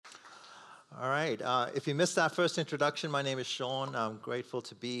All right. If you missed that first introduction, my name is Sean. I'm grateful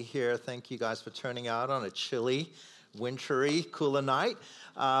to be here. Thank you guys for turning out on a chilly, wintry, Kula night.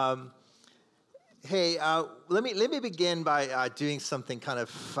 Hey, let me begin by doing something kind of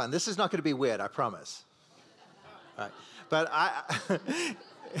fun. This is not going to be weird, I promise. All right. But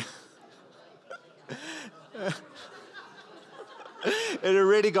it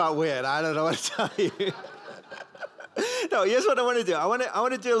already got weird. I don't know what to tell you. No, here's what I want to do. I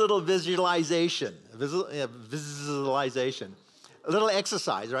want to do a little visualization. Visualization. A little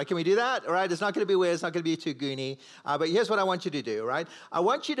exercise, right? Can we do that? All right, it's not going to be weird. It's not going to be too goony. But here's what I want you to do, right? I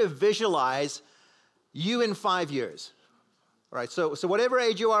want you to visualize you in 5 years. All right, so whatever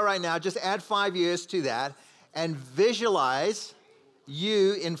age you are right now, just add 5 years to that and visualize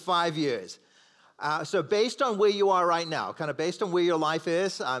you in 5 years. So based on where you are right now, kind of based on where your life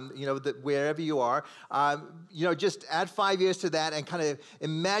is, wherever you are, just add 5 years to that and kind of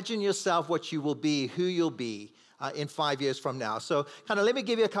imagine yourself what you will be, who you'll be in 5 years from now. So kind of let me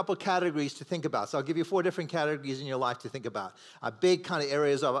give you a couple categories to think about. So I'll give you 4 different categories in your life to think about, big kind of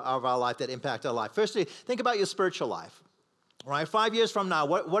areas of our life that impact our life. Firstly, think about your spiritual life. All right, 5 years from now,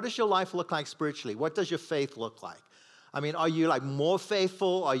 what does your life look like spiritually? What does your faith look like? I mean, are you like more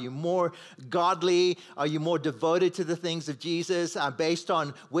faithful? Are you more godly? Are you more devoted to the things of Jesus? Based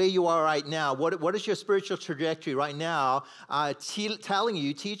on where you are right now, what is your spiritual trajectory right now telling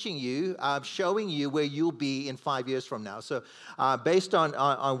you, teaching you, showing you where you'll be in 5 years from now? So based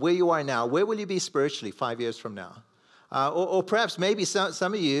on where you are now, where will you be spiritually 5 years from now? Or perhaps maybe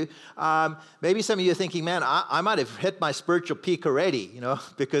some of you are thinking, man, I might have hit my spiritual peak already,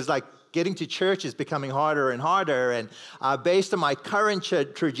 because like, getting to church is becoming harder and harder. And based on my current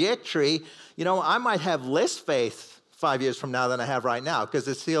trajectory, I might have less faith 5 years from now than I have right now, because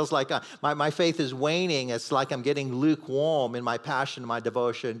it feels like my faith is waning. It's like I'm getting lukewarm in my passion, my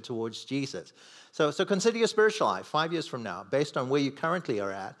devotion towards Jesus. So consider your spiritual life 5 years from now, based on where you currently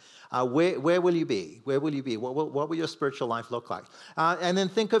are at. Where will you be? Where will you be? What will your spiritual life look like? And then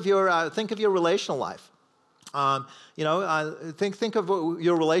think of your relational life. Think of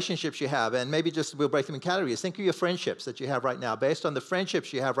your relationships you have, and maybe we'll break them in categories. Think of your friendships that you have right now. Based on the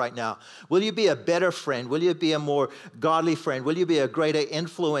friendships you have right now, will you be a better friend? Will you be a more godly friend? Will you be a greater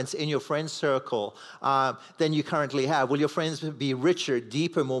influence in your friend circle than you currently have? Will your friends be richer,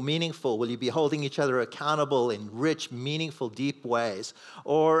 deeper, more meaningful? Will you be holding each other accountable in rich, meaningful, deep ways?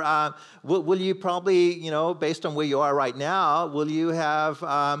 Or will you probably, based on where you are right now, will you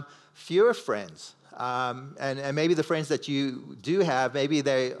have fewer friends? And maybe the friends that you do have, maybe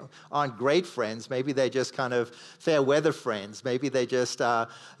they aren't great friends. Maybe they're just kind of fair weather friends. Maybe they just,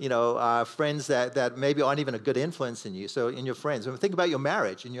 friends that maybe aren't even a good influence in you. So in your friends, think about your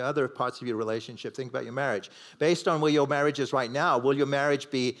marriage and your other parts of your relationship. Think about your marriage. Based on where your marriage is right now, will your marriage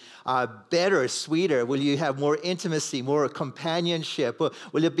be better, sweeter? Will you have more intimacy, more companionship?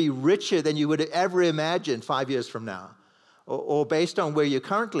 Will it be richer than you would have ever imagined 5 years from now? Or based on where you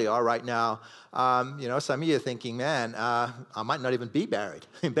currently are right now, some of you are thinking, man, I might not even be married.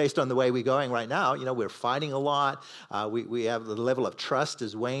 Based on the way we're going right now, we're fighting a lot. We have the level of trust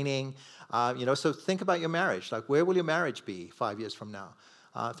is waning. So think about your marriage. Like, where will your marriage be 5 years from now?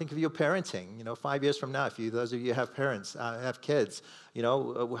 Think of your parenting. 5 years from now, those of you who have parents, have kids,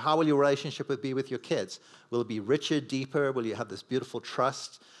 how will your relationship be with your kids? Will it be richer, deeper? Will you have this beautiful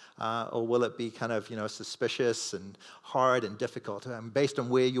trust? Or will it be kind of, suspicious and hard and difficult based on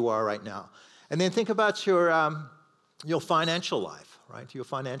where you are right now? And then think about your financial life, right? Your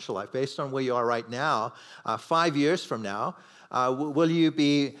financial life. Based on where you are right now, 5 years from now, will you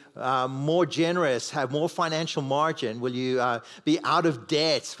be more generous, have more financial margin? Will you be out of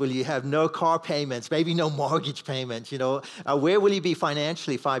debt? Will you have no car payments, maybe no mortgage payments? Where will you be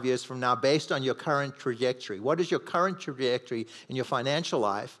financially 5 years from now based on your current trajectory? What is your current trajectory in your financial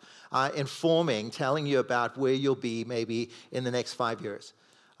life telling you about where you'll be maybe in the next 5 years?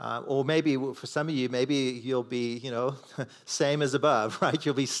 Or maybe for some of you, maybe you'll be, same as above, right?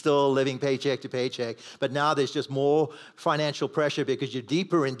 You'll be still living paycheck to paycheck, but now there's just more financial pressure because you're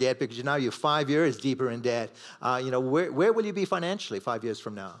deeper in debt, because now you're 5 years deeper in debt. Where will you be financially 5 years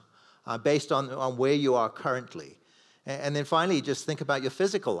from now, based on where you are currently? And then finally, just think about your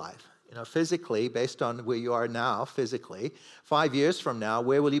physical life. Physically, based on where you are now, physically, 5 years from now,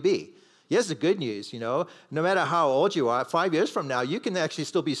 where will you be? Here's the good news, no matter how old you are, 5 years from now, you can actually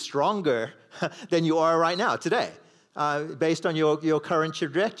still be stronger than you are right now, today, based on your current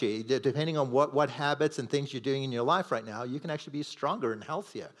trajectory. Depending on what habits and things you're doing in your life right now, you can actually be stronger and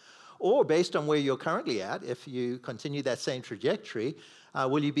healthier. Or based on where you're currently at, if you continue that same trajectory,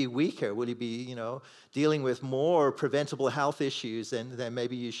 will you be weaker? Will you be, dealing with more preventable health issues than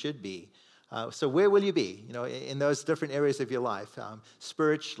maybe you should be? So where will you be, in those different areas of your life,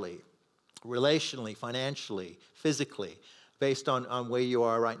 spiritually, relationally, financially, physically, based on where you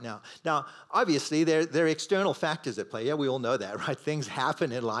are right now? Now, obviously, there are external factors at play. Yeah, we all know that, right? Things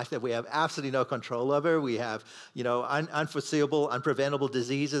happen in life that we have absolutely no control over. We have, unforeseeable, unpreventable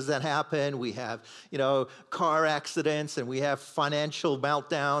diseases that happen. We have, car accidents, and we have financial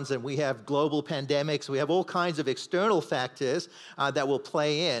meltdowns, and we have global pandemics. We have all kinds of external factors that will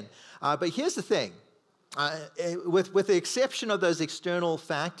play in. But here's the thing. With the exception of those external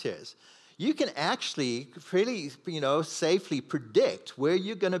factors, you can actually pretty, safely predict where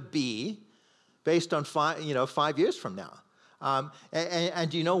you're going to be based on 5 years from now. And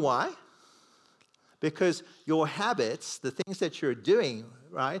do you know why? Because your habits, the things that you're doing,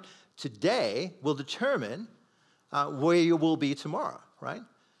 right, today will determine where you will be tomorrow, right?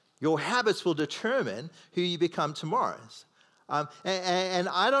 Your habits will determine who you become tomorrow. And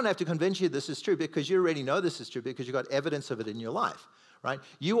I don't have to convince you this is true, because you already know this is true, because you've got evidence of it in your life. Right?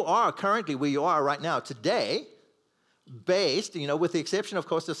 You are currently where you are right now today based, with the exception, of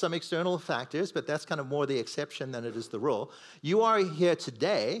course, of some external factors, but that's kind of more the exception than it is the rule. You are here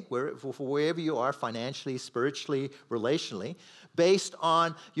today, wherever you are, financially, spiritually, relationally, based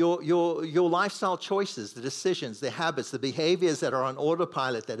on your lifestyle choices, the decisions, the habits, the behaviors that are on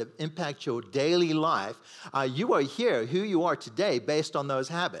autopilot that impact your daily life. You are here, who you are today, based on those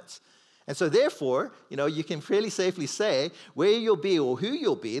habits. And so therefore, you can fairly safely say where you'll be or who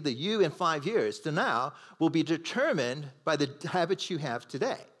you'll be, the you in 5 years to now, will be determined by the habits you have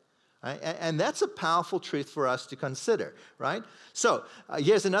today. Right? And that's a powerful truth for us to consider, right? So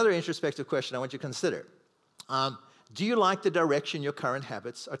here's another introspective question I want you to consider. Do you like the direction your current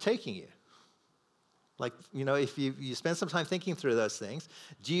habits are taking you? Like, if you spend some time thinking through those things,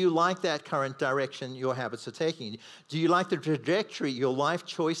 do you like that current direction your habits are taking? Do you like the trajectory, your life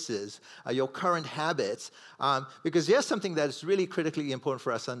choices, your current habits? Because here's something that is really critically important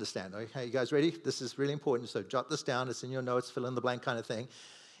for us to understand. Okay, you guys ready? This is really important, so jot this down. It's in your notes, fill in the blank kind of thing.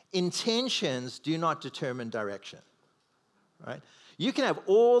 Intentions do not determine direction, right? You can have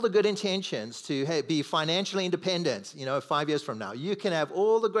all the good intentions to be financially independent, 5 years from now. You can have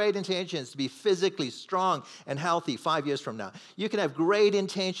all the great intentions to be physically strong and healthy 5 years from now. You can have great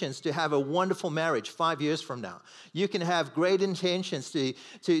intentions to have a wonderful marriage 5 years from now. You can have great intentions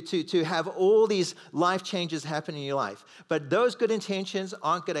to have all these life changes happen in your life. But those good intentions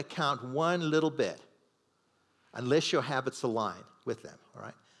aren't going to count one little bit unless your habits align with them, all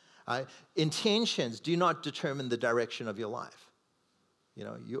right? Intentions do not determine the direction of your life.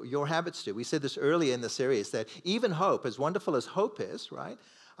 Your habits do. We said this earlier in the series that even hope, as wonderful as hope is, right?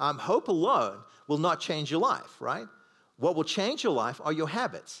 Hope alone will not change your life, right? What will change your life are your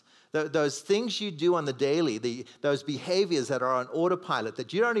habits. Those things you do on the daily, those behaviors that are on autopilot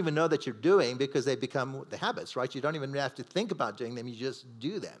that you don't even know that you're doing because they become the habits, right? You don't even have to think about doing them, you just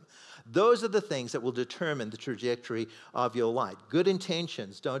do them. Those are the things that will determine the trajectory of your life. Good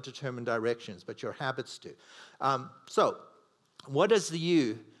intentions don't determine directions, but your habits do. So, what does the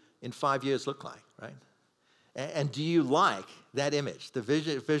you in 5 years look like, right? And do you like that image, the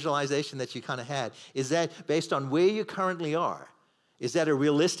visualization that you kind of had? Is that based on where you currently are? Is that a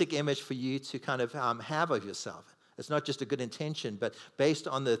realistic image for you to kind of have of yourself? It's not just a good intention, but based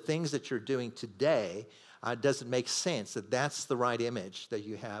on the things that you're doing today, does it make sense that that's the right image that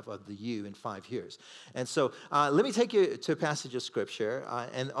you have of the you in 5 years? And so let me take you to a passage of Scripture.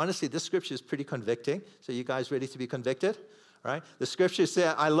 And honestly, this Scripture is pretty convicting. So you guys ready to be convicted? Right? The Scripture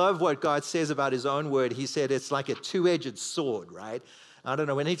says, I love what God says about his own word. He said it's like a two-edged sword, right? I don't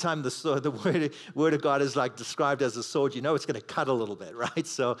know, anytime the word of God is like described as a sword, it's going to cut a little bit, right?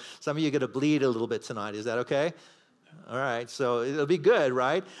 So some of you are going to bleed a little bit tonight. Is that okay? All right, so it'll be good,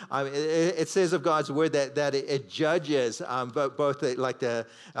 right? It says of God's word that it judges both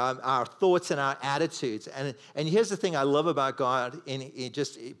our thoughts and our attitudes. And here's the thing I love about God in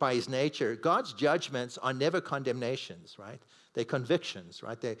just by his nature. God's judgments are never condemnations, right? They're convictions,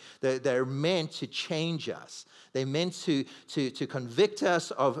 right? They're meant to change us. They're meant to convict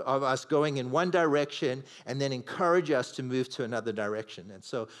us of us going in one direction and then encourage us to move to another direction. And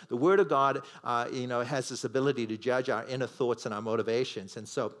so the Word of God, has this ability to judge our inner thoughts and our motivations. And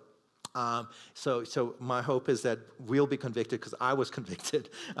so my hope is that we'll be convicted, because I was convicted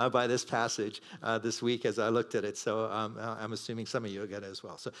by this passage this week as I looked at it. So I'm assuming some of you will get it as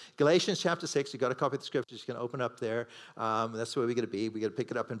well. So Galatians chapter 6, you got a copy of the scriptures, you can open up there. That's where we're going to be. We're going to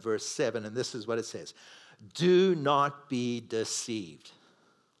pick it up in verse 7, and this is what it says. Do not be deceived.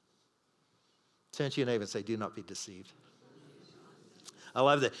 Turn to your neighbor and say, do not be deceived. I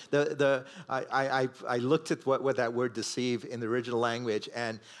love that. I looked at what that word deceive in the original language,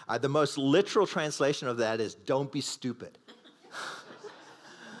 and the most literal translation of that is don't be stupid.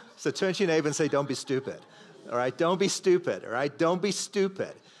 So turn to your neighbor and say, don't be stupid. All right, don't be stupid. All right, don't be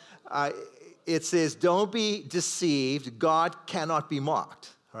stupid. It says, don't be deceived. God cannot be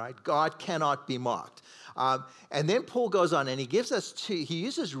mocked. All right, God cannot be mocked. And then Paul goes on and he gives us he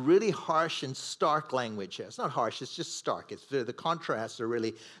uses really harsh and stark language here. It's not harsh, it's just stark. The contrasts are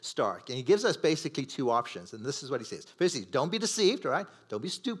really stark. And he gives us basically two options. And this is what he says. Firstly, don't be deceived, all right? Don't be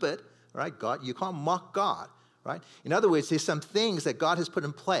stupid, all right? God, you can't mock God, right? In other words, there's some things that God has put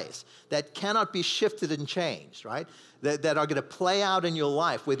in place that cannot be shifted and changed, right? That are going to play out in your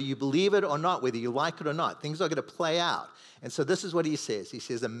life, whether you believe it or not, whether you like it or not. Things are going to play out. And so this is what he says. He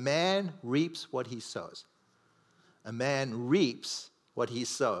says, a man reaps what he sows. A man reaps what he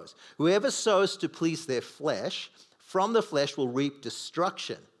sows. Whoever sows to please their flesh, from the flesh will reap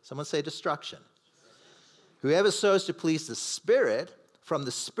destruction. Someone say destruction. Whoever sows to please the Spirit, from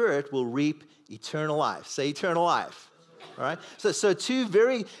the Spirit will reap eternal life. Say eternal life. All right? So two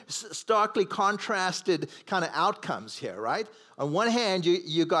very starkly contrasted kind of outcomes here, right? On one hand,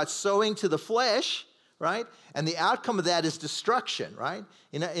 you got sowing to the flesh, right? And the outcome of that is destruction, right?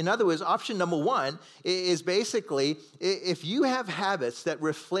 In other words, option number one is basically, if you have habits that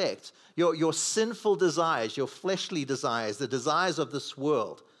reflect your sinful desires, your fleshly desires, the desires of this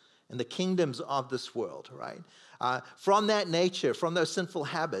world and the kingdoms of this world, right? From that nature, from those sinful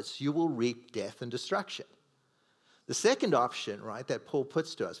habits, you will reap death and destruction. The second option, right, that Paul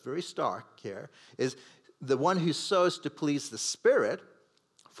puts to us, very stark here, is the one who sows to please the Spirit,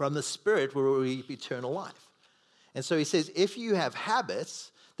 from the Spirit will reap eternal life. And so he says, if you have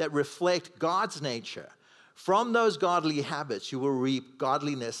habits that reflect God's nature, from those godly habits, you will reap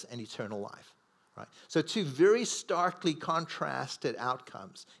godliness and eternal life, right? So two very starkly contrasted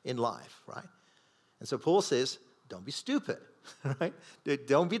outcomes in life, right? And so Paul says, don't be stupid, right?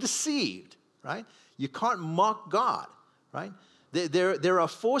 Don't be deceived, right? You can't mock God, right? There are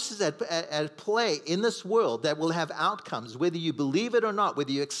forces at play in this world that will have outcomes, whether you believe it or not,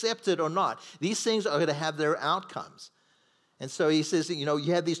 whether you accept it or not. These things are going to have their outcomes. And so he says,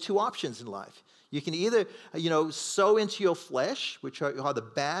 you have these two options in life. You can either, sow into your flesh, which are the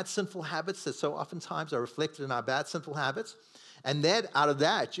bad, sinful habits that so oftentimes are reflected in our bad, sinful habits. And then out of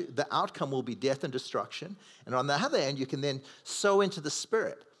that, the outcome will be death and destruction. And on the other end, you can then sow into the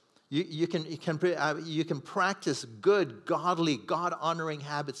Spirit. You can practice good, godly, God-honoring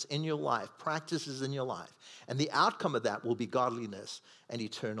habits in your life, practices in your life. And the outcome of that will be godliness and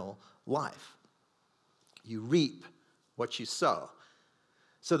eternal life. You reap what you sow.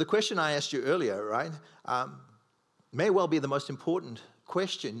 So the question I asked you earlier, right, may well be the most important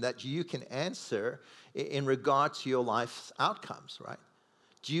question that you can answer in regard to your life's outcomes, right?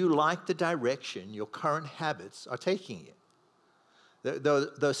 Do you like the direction your current habits are taking you?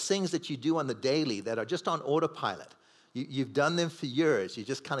 Those things that you do on the daily that are just on autopilot. You've done them for years. You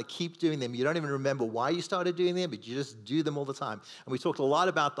just kind of keep doing them. You don't even remember why you started doing them, but you just do them all the time. And we talked a lot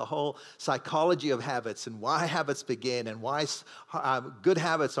about the whole psychology of habits and why habits begin and why good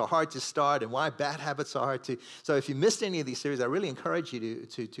habits are hard to start and why bad habits are hard to. So if you missed any of these series, I really encourage you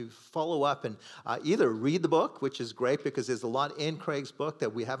to follow up and either read the book, which is great because there's a lot in Craig's book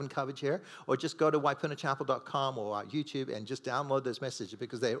that we haven't covered here, or just go to waipunachapel.com or YouTube and just download those messages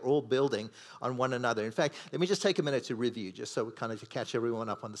because they're all building on one another. In fact, let me just take a minute to review, just so we kind of catch everyone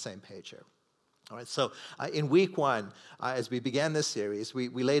up on the same page here. All right, so in week one, as we began this series, we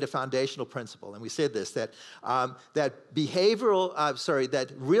laid a foundational principle, and we said this, that that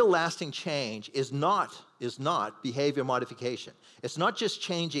real lasting change is not behavior modification. It's not just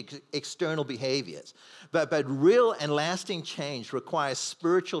changing external behaviors, but real and lasting change requires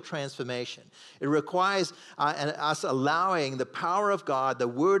spiritual transformation. It requires us allowing the power of God, the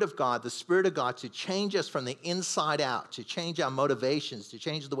Word of God, the Spirit of God to change us from the inside out, to change our motivations, to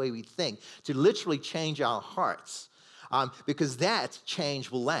change the way we think, to literally change our hearts. Because that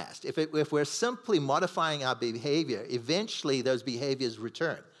change will last. If we're simply modifying our behavior, eventually those behaviors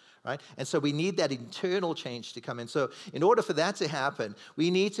return. Right? And so we need that internal change to come in. So in order for that to happen, we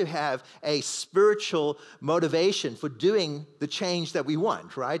need to have a spiritual motivation for doing the change that we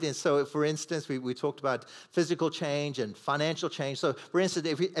want, right? And so, for instance, we talked about physical change and financial change. So, for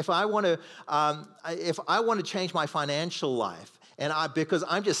instance, if I want to change my financial life, because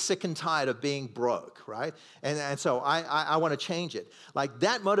I'm just sick and tired of being broke, right? And so I want to change it. Like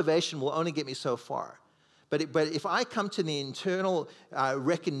that motivation will only get me so far. But if I come to the internal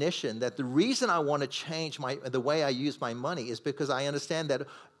recognition that the reason I want to change the way I use my money is because I understand that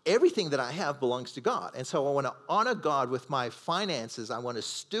everything that I have belongs to God. And so I want to honor God with my finances. I want to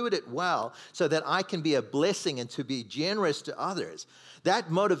steward it well so that I can be a blessing and to be generous to others. That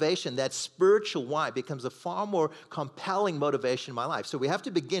motivation, that spiritual why, becomes a far more compelling motivation in my life. So we have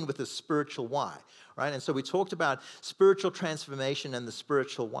to begin with the spiritual why, right? And so we talked about spiritual transformation and the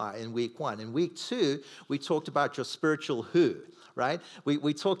spiritual why in week 1. In week 2, we talked about your spiritual who, right?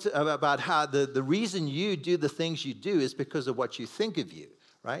 We talked about how the reason you do the things you do is because of what you think of you,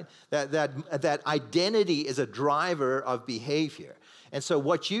 right? That identity is a driver of behavior. And so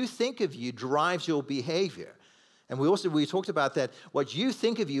what you think of you drives your behavior. And we talked about that what you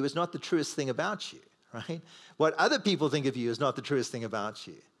think of you is not the truest thing about you, right? What other people think of you is not the truest thing about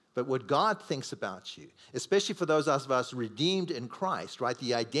you. But what God thinks about you, especially for those of us redeemed in Christ, right?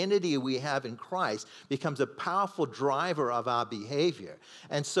 The identity we have in Christ becomes a powerful driver of our behavior.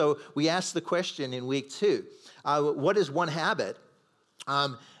 And so we asked the question in week 2, what is one habit?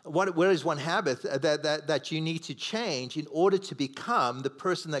 What is one habit that you need to change in order to become the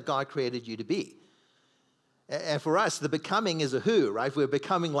person that God created you to be? And for us, the becoming is a who, right? We're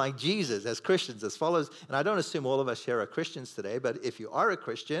becoming like Jesus as Christians, as followers. And I don't assume all of us here are Christians today, but if you are a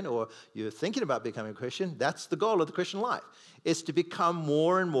Christian or you're thinking about becoming a Christian, that's the goal of the Christian life, is to become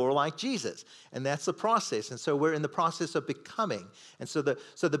more and more like Jesus. And that's the process. And so we're in the process of becoming. And so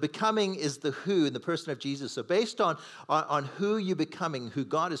the becoming is the who in the person of Jesus. So based on who you're becoming, who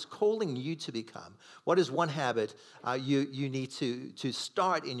God is calling you to become, what is one habit you need to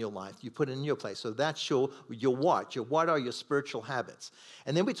start in your life? You put it in your place. So that's your what. Your what are your spiritual habits.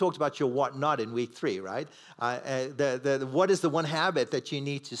 And then we talked about your what not in week 3, right? What is the one habit that you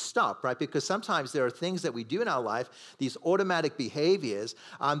need to stop, right? Because sometimes there are things that we do in our life, these automatic behaviors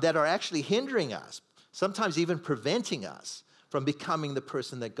that are actually hindering us, sometimes even preventing us from becoming the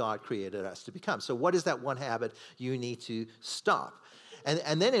person that God created us to become. So what is that one habit you need to stop?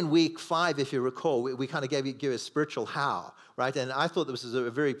 And then in week 5, if you recall, we kind of give a spiritual how, right? And I thought this was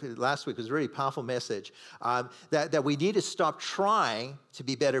last week was a very powerful message, that we need to stop trying to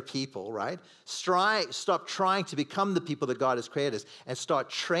be better people, right? Stop trying to become the people that God has created us and start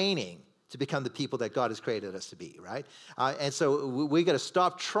training to become the people that God has created us to be, right? And so we got to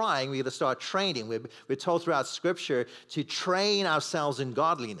stop trying. We got to start training. We're told throughout Scripture to train ourselves in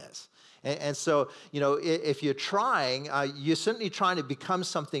godliness. And so, if you're trying, you're simply trying to become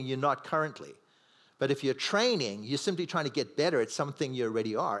something you're not currently. But if you're training, you're simply trying to get better at something you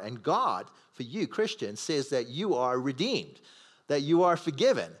already are. And God, for you, Christians, says that you are redeemed, that you are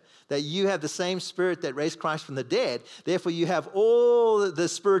forgiven, that you have the same Spirit that raised Christ from the dead. Therefore, you have all the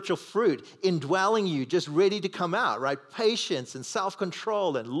spiritual fruit indwelling you, just ready to come out, right? Patience and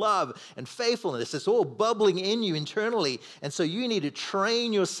self-control and love and faithfulness. It's all bubbling in you internally. And so you need to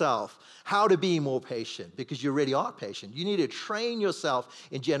train yourself how to be more patient because you already are patient. You need to train yourself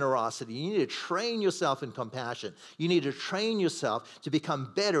in generosity. You need to train yourself in compassion. You need to train yourself to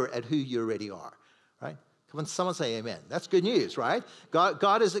become better at who you already are, right? Come on, someone say amen. That's good news, right?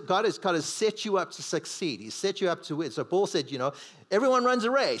 God has set you up to succeed. He's set you up to win. So Paul said, everyone runs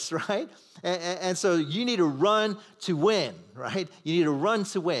a race, right? And so you need to run to win, right? You need to run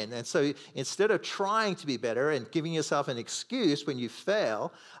to win. And so instead of trying to be better and giving yourself an excuse when you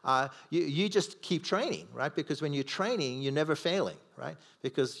fail, you just keep training, right? Because when you're training, you're never failing, right?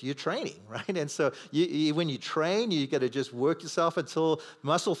 Because you're training, right? And so when you train, you got to just work yourself until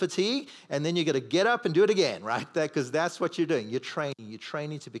muscle fatigue, and then you got to get up and do it again, right? Because that's what you're doing. You're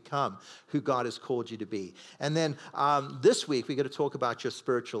training to become who God has called you to be. And then this week, we're going to talk about your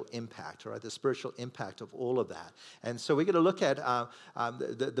spiritual impact, right? The spiritual impact of all of that. And so we're going to look at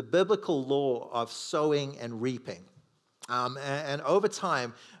the biblical law of sowing and reaping. And over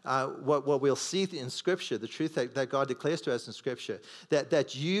time, what we'll see in Scripture, the truth that God declares to us in Scripture,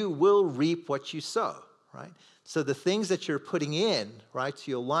 that you will reap what you sow, right? So the things that you're putting in, right,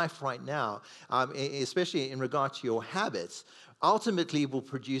 to your life right now, especially in regard to your habits, ultimately will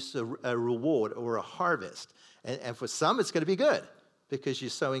produce a reward or a harvest. And for some, it's going to be good, because you're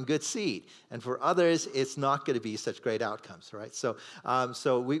sowing good seed. And for others, it's not going to be such great outcomes, right? So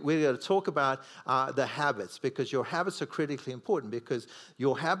we're going to talk about the habits, because your habits are critically important, because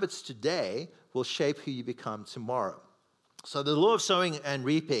your habits today will shape who you become tomorrow. So the law of sowing and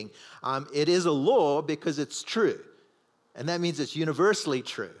reaping, it is a law because it's true. And that means it's universally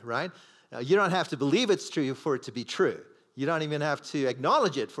true, right? You don't have to believe it's true for it to be true. You don't even have to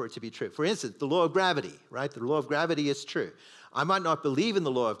acknowledge it for it to be true. For instance, the law of gravity, right? The law of gravity is true. I might not believe in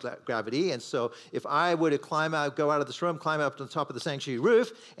the law of gravity, and so if I were to go out of this room, climb up to the top of the sanctuary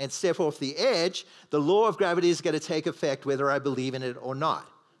roof, and step off the edge, the law of gravity is going to take effect whether I believe in it or not,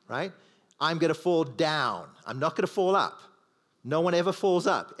 right? I'm going to fall down. I'm not going to fall up. No one ever falls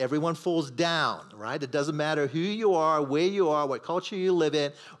up. Everyone falls down, right? It doesn't matter who you are, where you are, what culture you live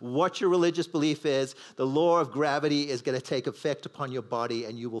in, what your religious belief is. The law of gravity is going to take effect upon your body,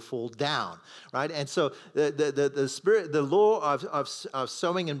 and you will fall down, right? And so the law of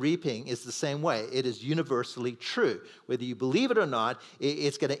sowing and reaping is the same way. It is universally true. Whether you believe it or not,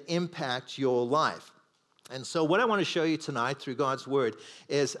 it's going to impact your life. And so what I want to show you tonight through God's word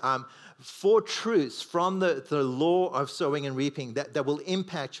is 4 truths from the law of sowing and reaping that will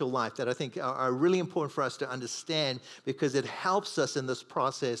impact your life, that I think are really important for us to understand, because it helps us in this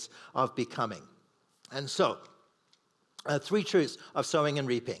process of becoming. And so, 3 truths of sowing and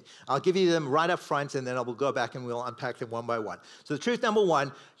reaping. I'll give you them right up front, and then I will go back and we'll unpack them one by one. So the truth number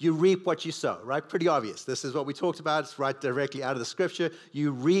 1, you reap what you sow, right? Pretty obvious. This is what we talked about. It's right directly out of the scripture.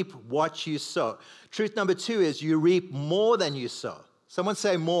 You reap what you sow. Truth number 2 is you reap more than you sow. Someone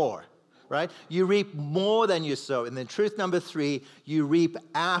say more, right? You reap more than you sow. And then truth number 3, you reap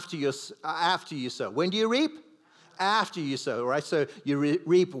after you sow. When do you reap? After you sow, right? So you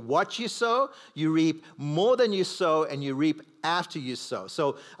reap what you sow, you reap more than you sow, and you reap after you sow.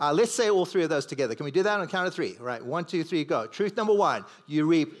 So let's say all 3 of those together. Can we do that on the count of 3? Right, 1, 2, 3, go. Truth number 1, you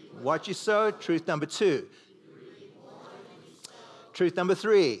reap what you sow. Truth number 2. Truth number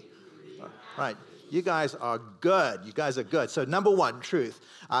 3. Right. You guys are good. You guys are good. So number 1, truth.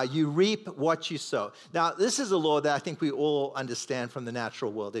 You reap what you sow. Now, this is a law that I think we all understand from the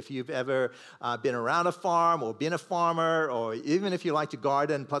natural world. If you've ever been around a farm or been a farmer, or even if you like to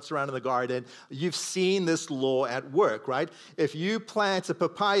garden, putz around in the garden, you've seen this law at work, right? If you plant a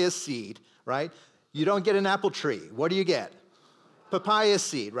papaya seed, right, you don't get an apple tree. What do you get? Papaya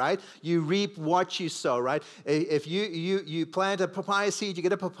seed, right? You reap what you sow, right? If you plant a papaya seed, you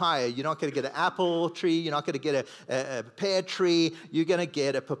get a papaya. You're not going to get an apple tree. You're not going to get a pear tree. You're going to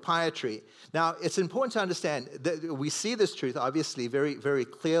get a papaya tree. Now, it's important to understand that we see this truth, obviously, very, very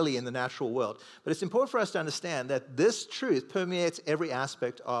clearly in the natural world. But it's important for us to understand that this truth permeates every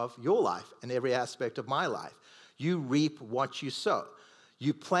aspect of your life and every aspect of my life. You reap what you sow.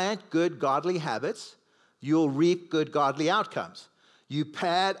 You plant good, godly habits, you'll reap good, godly outcomes. You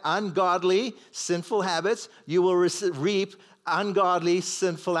plant ungodly, sinful habits, you will reap ungodly,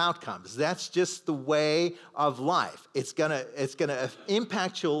 sinful outcomes. That's just the way of life. It's gonna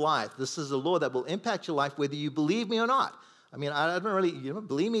impact your life. This is a law that will impact your life whether you believe me or not. I mean, I don't really,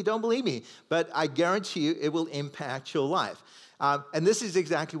 believe me, don't believe me, but I guarantee you it will impact your life. And this is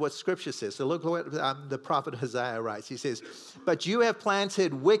exactly what Scripture says. So look what the prophet Hosea writes. He says, but you have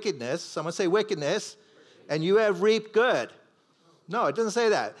planted wickedness, someone say wickedness, and you have reaped good. No, it doesn't say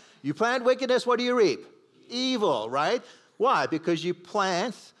that. You plant wickedness, what do you reap? Evil, right? Why? Because you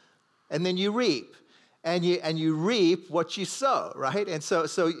plant and then you reap. And you reap what you sow, right? And so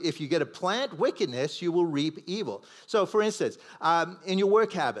if you get to plant wickedness, you will reap evil. So for instance, in your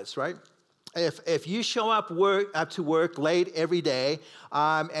work habits, right? If you show up to work late every day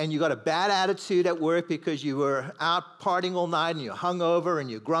and you got a bad attitude at work because you were out partying all night and you're hungover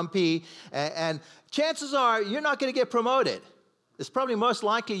and you're grumpy, and chances are you're not going to get promoted. It's probably most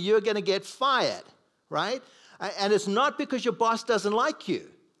likely you're going to get fired, right? And it's not because your boss doesn't like you,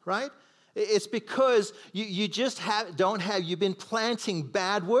 right? It's because you just you've been planting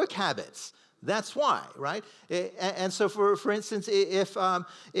bad work habits. That's why, right? And so for instance, if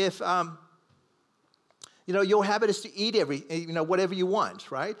your habit is to eat whatever you want,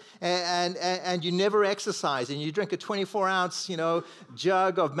 right? And you never exercise, and you drink a 24-ounce,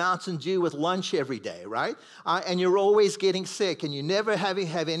 jug of Mountain Dew with lunch every day, right? And you're always getting sick, and you never have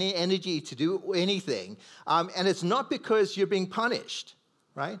any energy to do anything. And it's not because you're being punished,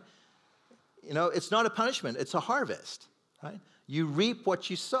 right? It's not a punishment; it's a harvest, right? You reap what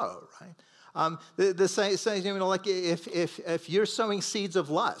you sow, right? The same, like if you're sowing seeds of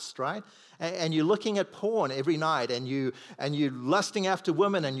lust, right? And you're looking at porn every night, and you're lusting after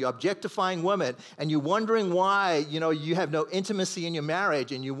women, and you're objectifying women, and you're wondering why you have no intimacy in your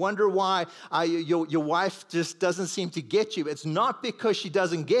marriage, and you wonder why your wife just doesn't seem to get you. It's not because she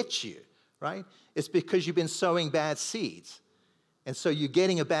doesn't get you, right? It's because you've been sowing bad seeds, and so you're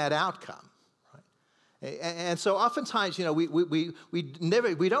getting a bad outcome. And so oftentimes, we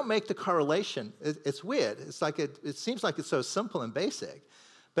don't make the correlation. It's weird. It's like it seems like it's so simple and basic,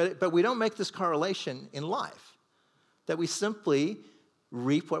 but we don't make this correlation in life, that we simply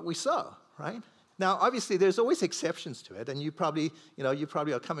reap what we sow, right? Now, obviously, there's always exceptions to it, and you probably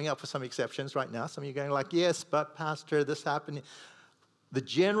are coming up with some exceptions right now. Some of you are going like, yes, but Pastor, this happened. The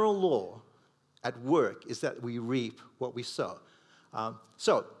general law at work is that we reap what we sow.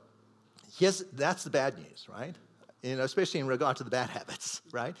 So that's the bad news, right? Especially in regard to the bad habits,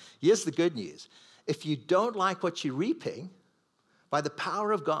 right? Here's the good news. If you don't like what you're reaping, by the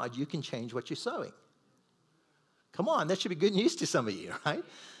power of God, you can change what you're sowing. Come on, that should be good news to some of you, right?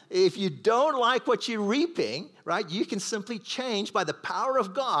 If you don't like what you're reaping, right, you can simply change by the power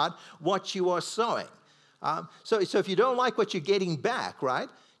of God what you are sowing. So if you don't like what you're getting back, right,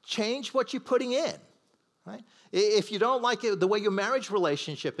 change what you're putting in, right? If you don't like the way your marriage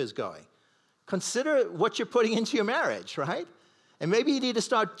relationship is going, consider what you're putting into your marriage, right? And maybe you need to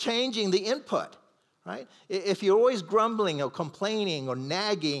start changing the input, right? If you're always grumbling or complaining or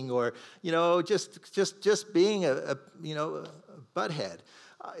nagging or, just being a butthead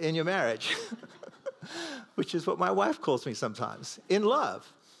in your marriage, which is what my wife calls me sometimes, in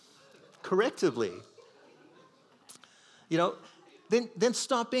love, correctively, then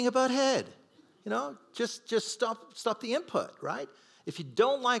stop being a butthead. Just stop the input, right? If you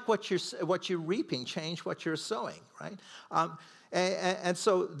don't like what you're reaping, change what you're sowing, right? And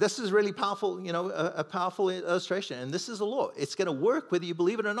so this is really powerful, a powerful illustration. And this is the law. It's going to work whether you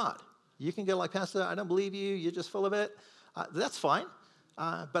believe it or not. You can go like, Pastor, I don't believe you. You're just full of it. That's fine.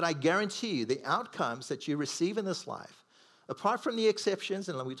 But I guarantee you the outcomes that you receive in this life, apart from the exceptions,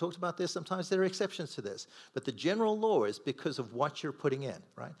 and we talked about this, sometimes there are exceptions to this, but the general law is because of what you're putting in,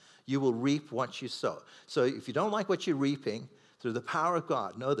 right? You will reap what you sow. So if you don't like what you're reaping, through the power of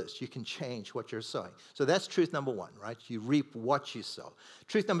God, know this, you can change what you're sowing. So that's truth number one, right? You reap what you sow.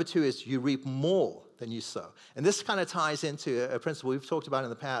 Truth number two is you reap more than you sow. And this kind of ties into a principle we've talked about in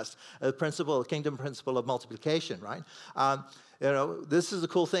the past, a kingdom principle of multiplication, right? This is the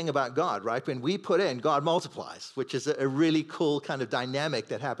cool thing about God, right? When we put in, God multiplies, which is a really cool kind of dynamic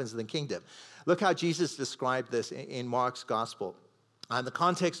that happens in the kingdom. Look how Jesus described this in Mark's gospel. In the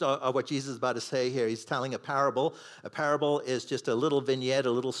context of what Jesus is about to say here, he's telling a parable. A parable is just a little vignette,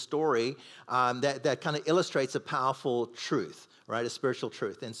 a little story that kind of illustrates a powerful truth, right? A spiritual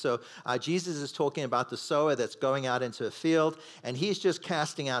truth. And so Jesus is talking about the sower that's going out into a field, and he's just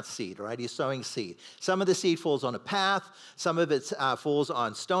casting out seed, right? He's sowing seed. Some of the seed falls on a path. Some of it falls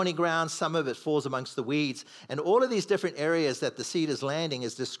on stony ground. Some of it falls amongst the weeds. And all of these different areas that the seed is landing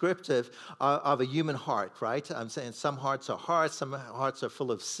is descriptive of a human heart, right? I'm saying some hearts are hearts, some hearts are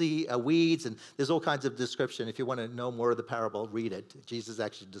full of weeds, and there's all kinds of description. If you want to know more of the parable, read it. Jesus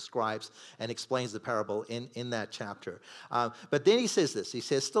actually describes and explains the parable in that chapter. But then he says this. He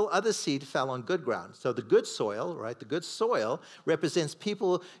says, still other seed fell on good ground. So the good soil, right? The good soil represents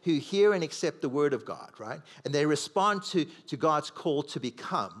people who hear and accept the word of God, right? And they respond to God's call to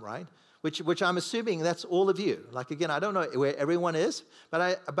become, right? Which I'm assuming that's all of you. Like, again, I don't know where everyone is,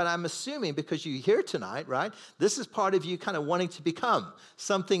 but I'm assuming because you're here tonight, right, this is part of you kind of wanting to become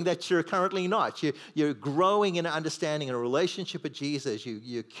something that you're currently not. You're growing in understanding and a relationship with Jesus.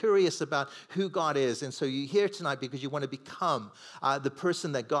 You're curious about who God is, and so you're here tonight because you want to become the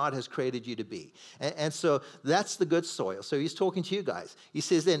person that God has created you to be. And so that's the good soil. So he's talking to you guys. He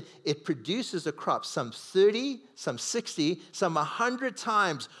says then, it produces a crop some 30, some 60, some 100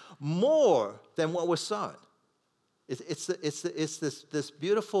 times more than what was sown. It's this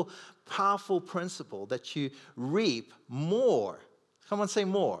beautiful, powerful principle that you reap more. Come on, say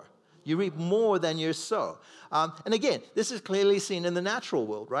more. You reap more than you sow. And again, this is clearly seen in the natural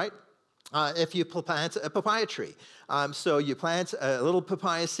world, right? If you plant a papaya tree. So you plant a little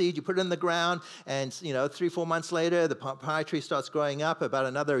papaya seed, you put it in the ground, and 3-4 months later, the papaya tree starts growing up. About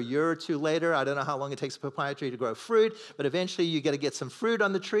another year or two later, I don't know how long it takes a papaya tree to grow fruit, but eventually you got to get some fruit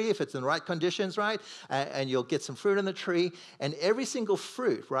on the tree if it's in the right conditions, right? And you'll get some fruit on the tree, and every single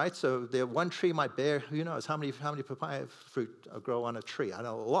fruit, right? So the one tree might bear, who knows, how many papaya fruit grow on a tree? I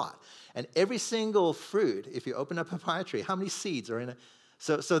know a lot. And every single fruit, if you open up a papaya tree, how many seeds are in it?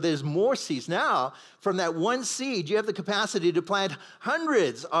 So there's more seeds. Now, from that one seed, you have the capacity to plant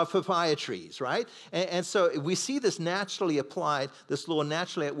hundreds of papaya trees, right? And so we see this naturally applied, this law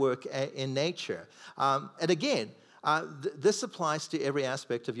naturally at work in nature. And again, this applies to every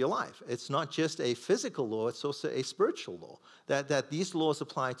aspect of your life. It's not just a physical law, it's also a spiritual law, that these laws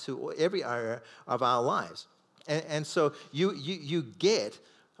apply to every area of our lives. And so you get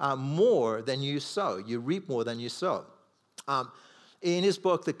more than you sow. You reap more than you sow. In his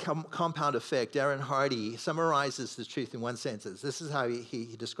book, The Compound Effect, Darren Hardy summarizes the truth in one sentence. This is how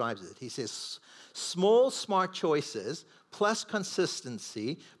he describes it. He says, small, smart choices plus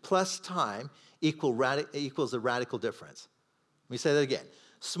consistency plus time equals a radical difference. Let me say that again.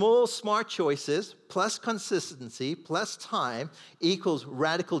 Small, smart choices plus consistency plus time equals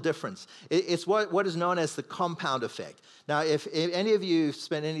radical difference. It's what is known as the compound effect. Now, if any of you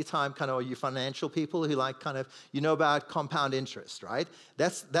spend any time, kind of, are you financial people who like kind of, you know about compound interest, right?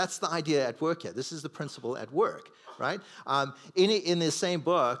 That's the idea at work here. This is the principle at work, right? In this same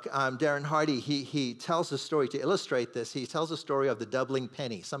book, Darren Hardy, he tells a story to illustrate this. He tells a story of the doubling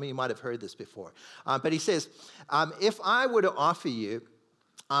penny. Some of you might have heard this before. But he says, if I were to offer you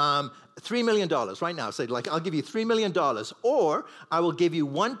 $3 million right now, say, like, I'll give you $3 million, or I will give you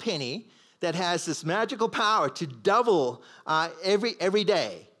one penny that has this magical power to double every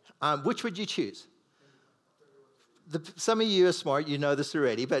day. Which would you choose? Some of you are smart, you know this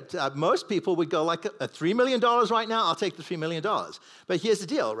already, but most people would go like a $3 million right now, I'll take the $3 million. But here's the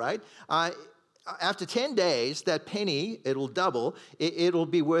deal, right? After 10 days, that penny, it'll double, it'll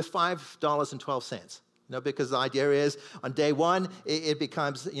be worth $5.12. Because the idea is on day one, it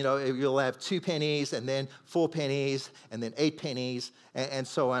becomes, you'll have 2 pennies and then 4 pennies and then 8 pennies and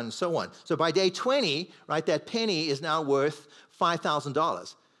so on and so on. So by day 20, right, that penny is now worth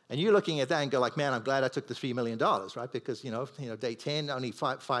 $5,000. And you're looking at that and go like, man, I'm glad I took the $3 million, right? Because, day 10, only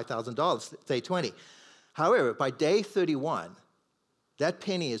 $5,000, day 20. However, by day 31, that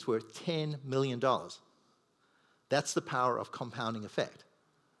penny is worth $10 million. That's the power of compounding effect.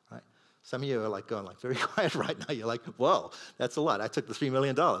 Some of you are like going like very quiet right now. You're like, whoa, that's a lot. I took the $3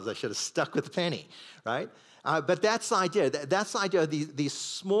 million. I should have stuck with the penny, right? But that's the idea. That's the idea of these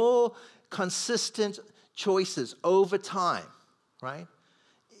small, consistent choices over time, right,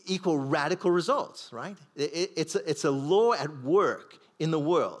 equal radical results, right? It's a law at work in the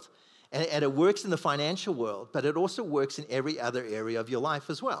world. And it works in the financial world, but it also works in every other area of your life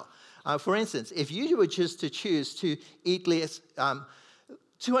as well. For instance, if you were just to choose to eat less,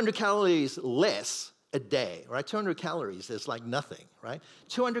 200 calories less a day, right? 200 calories is like nothing, right?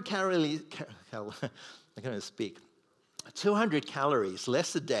 200 calories, I can't even speak. 200 calories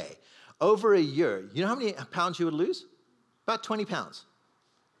less a day over a year. You know how many pounds you would lose? About 20 pounds.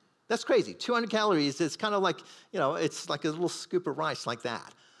 That's crazy. 200 calories is kind of like, it's like a little scoop of rice like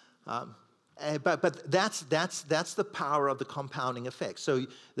that. But that's the power of the compounding effect. So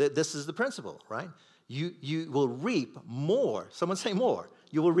this is the principle, right? You will reap more. Someone say more.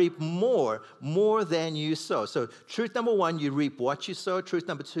 You will reap more than you sow. So truth number 1, you reap what you sow. Truth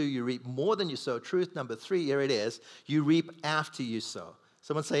number 2, you reap more than you sow. Truth number 3, here it is, you reap after you sow.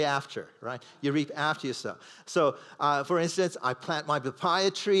 Someone say after, right? You reap after you sow. So, for instance, I plant my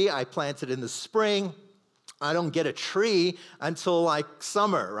papaya tree. I plant it in the spring. I don't get a tree until like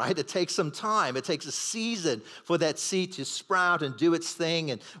summer, right? It takes some time. It takes a season for that seed to sprout and do its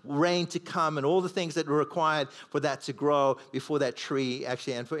thing and rain to come and all the things that are required for that to grow before that tree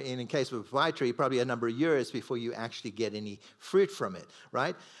actually, and in case of a papaya tree, probably a number of years before you actually get any fruit from it,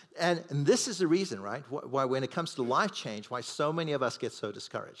 right? And this is the reason, right, why when it comes to life change, why so many of us get so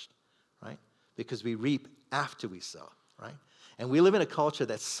discouraged, right? Because we reap after we sow, right? And we live in a culture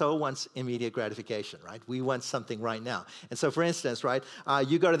that so wants immediate gratification, right? We want something right now. And so, for instance, right,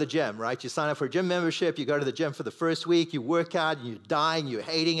 you go to the gym, right? You sign up for a gym membership. You go to the gym for the first week. You work out. And you're dying. You're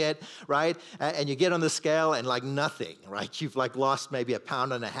hating it, right? And you get on the scale and like nothing, right? You've like lost maybe 1.5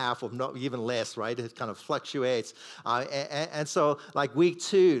 pounds or not even less, right? It kind of fluctuates. And so, like week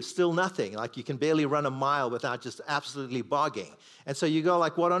 2, still nothing. Like you can barely run a mile without just absolutely bogging. And so you go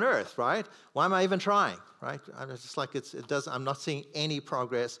like, what on earth, right? Why am I even trying? Right? I'm just like, I'm not seeing any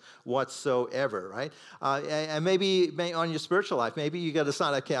progress whatsoever, right? And maybe on your spiritual life, maybe you got to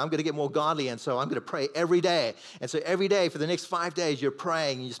decide, okay, I'm going to get more godly, and so I'm going to pray every day. And so every day for the next 5 days, you're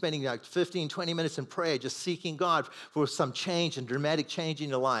praying, and you're spending like 15, 20 minutes in prayer, just seeking God for some change and dramatic change in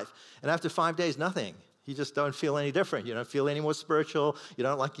your life. And after 5 days, nothing. You just don't feel any different. You don't feel any more spiritual. You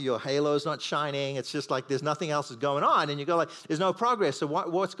don't like your halo's not shining. It's just like there's nothing else is going on. And you go like, there's no progress. So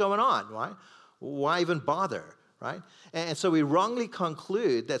what's going on, right? Why even bother, right? And so we wrongly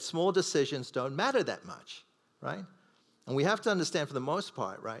conclude that small decisions don't matter that much, right? And we have to understand for the most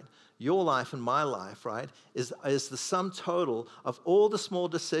part, right, your life and my life, right, is the sum total of all the small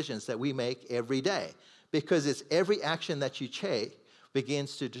decisions that we make every day, because it's every action that you take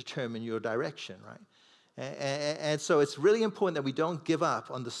begins to determine your direction, right? And so it's really important that we don't give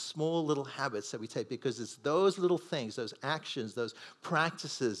up on the small little habits that we take, because it's those little things, those actions, those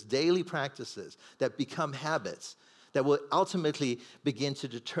practices, daily practices that become habits that will ultimately begin to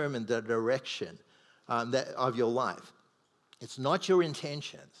determine the direction of your life. It's not your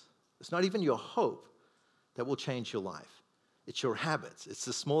intentions. It's not even your hope that will change your life. It's your habits. It's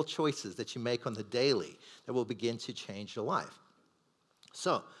the small choices that you make on the daily that will begin to change your life.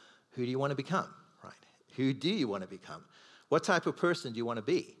 So, who do you want to become? Who do you want to become? What type of person do you want to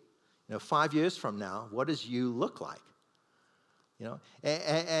be? 5 years from now, what does you look like?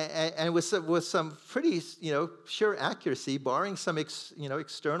 And with some pretty, sure accuracy, barring some,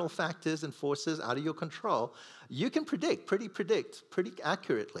 external factors and forces out of your control, you can predict pretty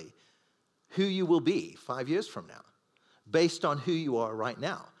accurately who you will be 5 years from now, based on who you are right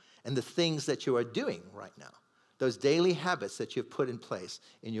now and the things that you are doing right now, those daily habits that you've put in place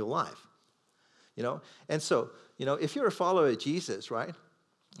in your life. And so, if you're a follower of Jesus, right?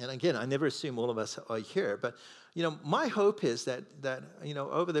 And again, I never assume all of us are here, but, my hope is that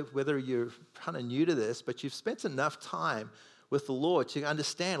whether you're kind of new to this, but you've spent enough time with the Lord to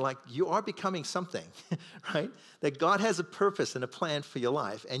understand, like, you are becoming something, right? That God has a purpose and a plan for your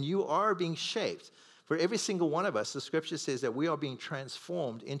life, and you are being shaped. For every single one of us, the scripture says that we are being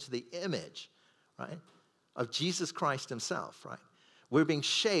transformed into the image, right, of Jesus Christ himself, right? We're being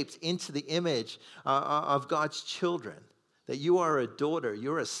shaped into the image of God's children. That you are a daughter,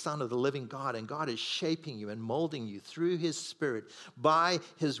 you're a son of the living God, and God is shaping you and molding you through his Spirit by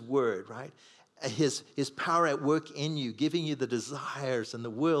his word, right? His power at work in you, giving you the desires and the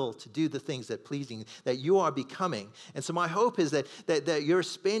will to do the things that pleasing, that you are becoming. And so my hope is that you're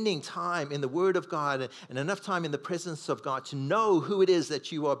spending time in the word of God and enough time in the presence of God to know who it is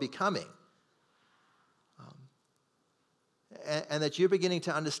that you are becoming. And that you're beginning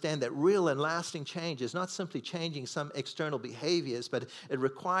to understand that real and lasting change is not simply changing some external behaviors, but it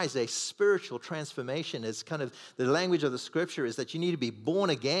requires a spiritual transformation. It's kind of the language of the scripture is that you need to be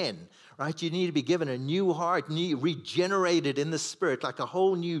born again, right? You need to be given a new heart, regenerated in the spirit, like a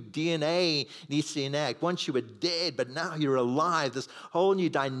whole new DNA needs to enact. Once you were dead, but now you're alive. This whole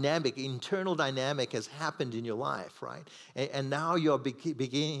new dynamic, internal dynamic has happened in your life, right? And now you're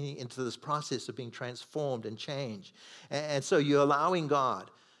beginning into this process of being transformed and changed. And so you're allowing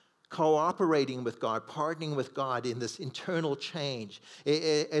God, cooperating with God, partnering with God in this internal change.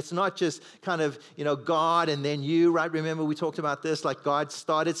 It's not just kind of, God and then you, right? Remember we talked about this, like God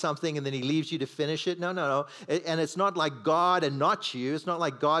started something and then he leaves you to finish it. No. And it's not like God and not you. It's not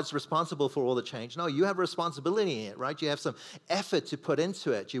like God's responsible for all the change. No, you have responsibility in it, right? You have some effort to put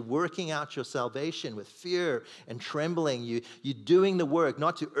into it. You're working out your salvation with fear and trembling. You're doing the work,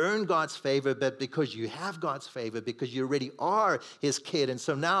 not to earn God's favor, but because you have God's favor, because you already are his kid. And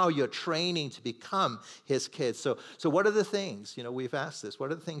so now you're training to become his kids. So what are the things, we've asked this,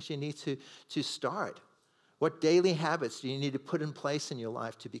 what are the things you need to start? What daily habits do you need to put in place in your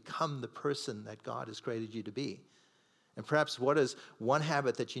life to become the person that God has created you to be? And perhaps what is one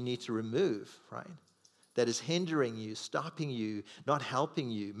habit that you need to remove, right? That is hindering you, stopping you, not helping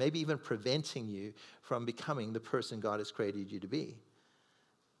you, maybe even preventing you from becoming the person God has created you to be.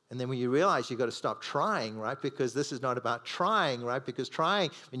 And then when you realize you've got to stop trying, right? Because this is not about trying, right? Because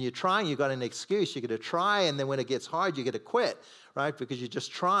when you're trying, you've got an excuse. You're going to try, and then when it gets hard, you get to quit, right? Because you're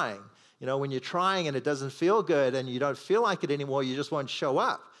just trying. When you're trying and it doesn't feel good and you don't feel like it anymore, you just won't show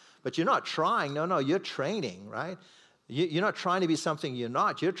up. But you're not trying. No, you're training, right? You're not trying to be something you're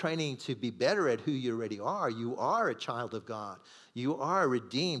not. You're training to be better at who you already are. You are a child of God. You are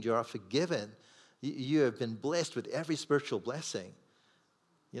redeemed. You are forgiven. You have been blessed with every spiritual blessing.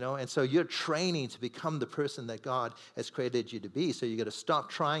 And so you're training to become the person that God has created you to be. So you got to stop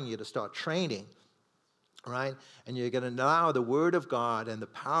trying, you got to start training, right? And you're going to allow the Word of God and the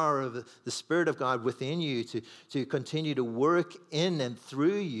power of the Spirit of God within you to continue to work in and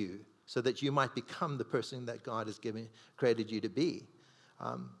through you so that you might become the person that God has created you to be.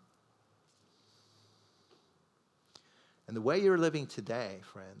 And the way you're living today,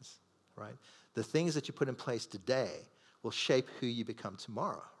 friends, right? The things that you put in place today will shape who you become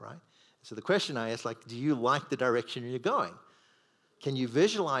tomorrow, right? So the question I ask, do you like the direction you're going? Can you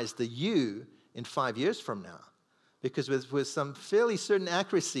visualize the you in 5 years from now? Because with some fairly certain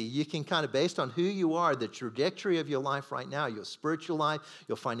accuracy, you can kind of, based on who you are, the trajectory of your life right now, your spiritual life,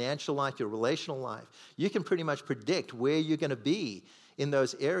 your financial life, your relational life, you can pretty much predict where you're going to be in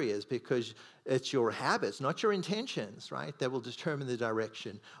those areas because it's your habits, not your intentions, right, that will determine the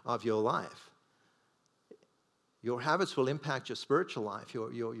direction of your life. Your habits will impact your spiritual life, your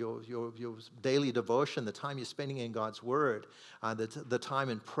daily devotion, the time you're spending in God's Word, the time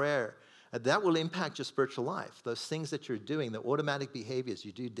in prayer. That will impact your spiritual life. Those things that you're doing, the automatic behaviors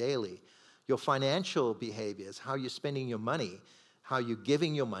you do daily, your financial behaviors, how you're spending your money, how you're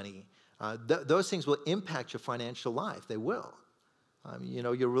giving your money, those things will impact your financial life. They will.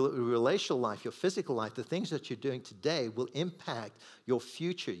 Your relational life, your physical life, the things that you're doing today will impact your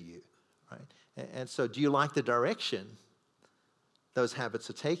future you, right? And so do you like the direction those habits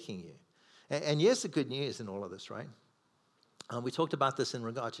are taking you? And here's the good news in all of this, right? We talked about this in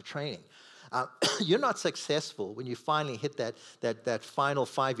regard to training. You're not successful when you finally hit that final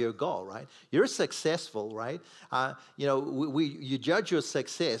 5-year goal, right? You're successful, right? You judge your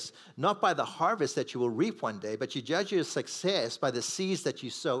success not by the harvest that you will reap one day, but you judge your success by the seeds that you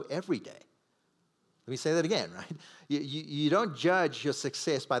sow every day. Let me say that again, right? You don't judge your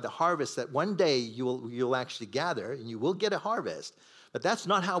success by the harvest that one day you'll actually gather, and you will get a harvest. But that's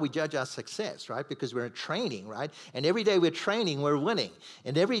not how we judge our success, right? Because we're in training, right? And every day we're training, we're winning.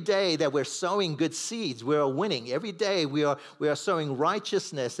 And every day that we're sowing good seeds, we're winning. Every day we are sowing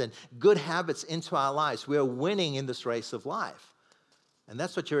righteousness and good habits into our lives. We are winning in this race of life. And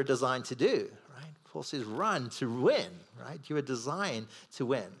that's what you're designed to do, right? Paul says, run to win, right? You are designed to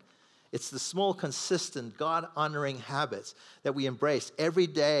win. It's the small, consistent, God-honoring habits that we embrace every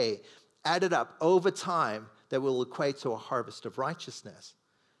day, added up over time, that will equate to a harvest of righteousness.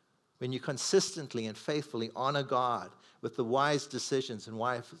 When you consistently and faithfully honor God with the wise decisions and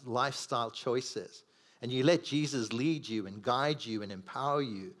lifestyle choices, and you let Jesus lead you and guide you and empower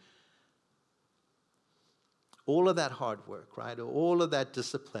you, all of that hard work, right? All of that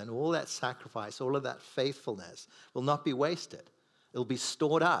discipline, all that sacrifice, all of that faithfulness will not be wasted. It'll be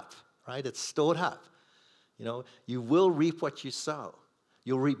stored up, right? It's stored up. You will reap what you sow.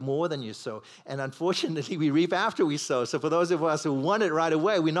 You'll reap more than you sow. And unfortunately, we reap after we sow. So for those of us who want it right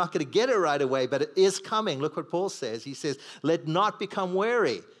away, we're not going to get it right away, but it is coming. Look what Paul says. He says, let not become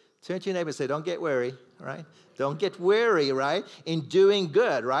weary. Turn to your neighbor and say, don't get weary, right? Don't get weary, right, in doing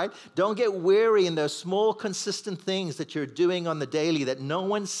good, right? Don't get weary in those small, consistent things that you're doing on the daily that no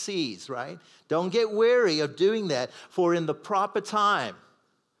one sees, right? Don't get weary of doing that, for in the proper time,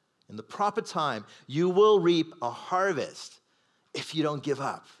 you will reap a harvest. If you don't give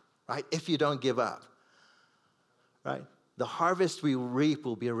up, right? If you don't give up, right? The harvest we reap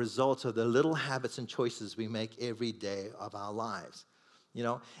will be a result of the little habits and choices we make every day of our lives,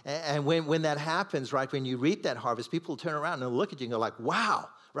 And when that happens, right, when you reap that harvest, people turn around and look at you and go like, wow,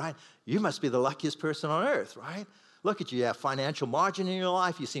 right? You must be the luckiest person on earth, right? Look at you. You have financial margin in your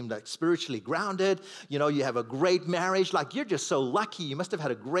life. You seem like spiritually grounded. You have a great marriage. Like, you're just so lucky. You must have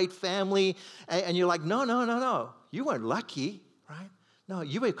had a great family. And you're like, no. You weren't lucky. Right? No,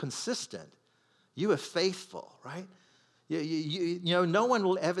 you were consistent. You were faithful, right? No one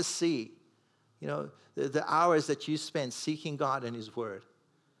will ever see, the hours that you spend seeking God and His Word.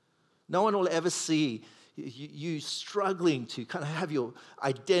 No one will ever see you struggling to kind of have your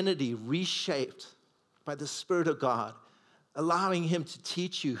identity reshaped by the Spirit of God, allowing Him to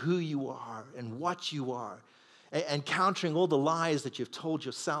teach you who you are and what you are, and countering all the lies that you've told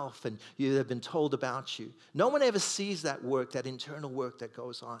yourself and you have been told about you. No one ever sees that work, that internal work that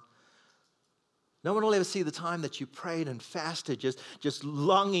goes on. No one will ever see the time that you prayed and fasted, just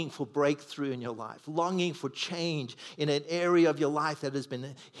longing for breakthrough in your life, longing for change in an area of your life that has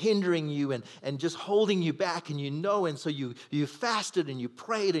been hindering you and just holding you back, and so you fasted and you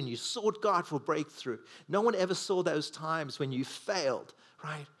prayed and you sought God for breakthrough. No one ever saw those times when you failed,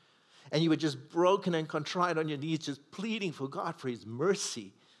 right? And you were just broken and contrite on your knees, just pleading for God for His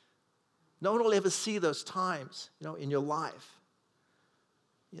mercy. No one will ever see those times, in your life.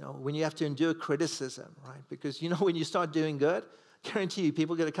 When you have to endure criticism, right? Because, when you start doing good, I guarantee you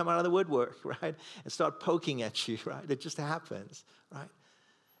people are going to come out of the woodwork, right? And start poking at you, right? It just happens, right?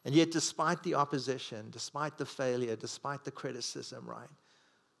 And yet, despite the opposition, despite the failure, despite the criticism, right?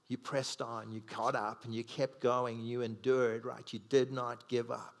 You pressed on, you got up, and you kept going, you endured, right? You did not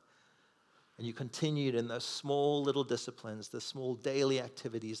give up. And you continued in those small little disciplines, the small daily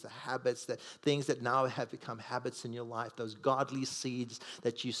activities, the habits, things that now have become habits in your life, those godly seeds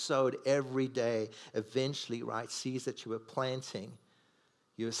that you sowed every day, eventually, right, seeds that you were planting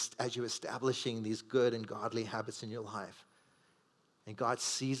as you were establishing these good and godly habits in your life. And God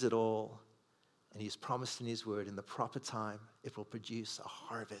sees it all, and He's promised in His Word, in the proper time, it will produce a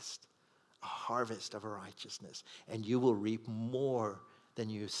harvest of righteousness, and you will reap more than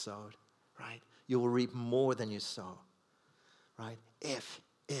you sowed. Right? You will reap more than you sow. Right? If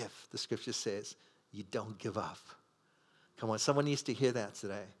the Scripture says you don't give up. Come on, someone needs to hear that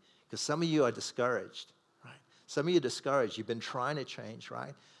today. Because some of you are discouraged. Right? Some of you are discouraged. You've been trying to change,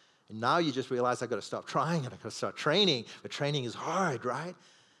 right? And now you just realize I've got to stop trying and I've got to start training. But training is hard, right?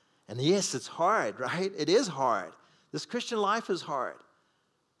 And yes, it's hard, right? It is hard. This Christian life is hard.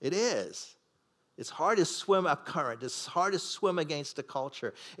 It is. It's hard to swim up current. It's hard to swim against the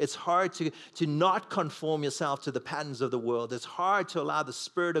culture. It's hard to not conform yourself to the patterns of the world. It's hard to allow the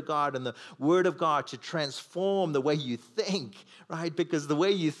Spirit of God and the Word of God to transform the way you think, right? Because the way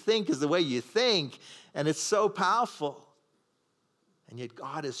you think is the way you think, and it's so powerful. And yet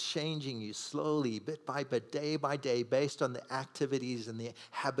God is changing you slowly, bit by bit, day by day, based on the activities and the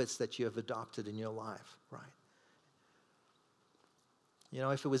habits that you have adopted in your life, right? You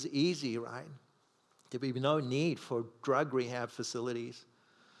know, if it was easy, right, there'd be no need for drug rehab facilities.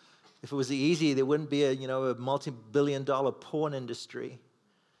 If it was easy, there wouldn't be a multi-billion-dollar porn industry.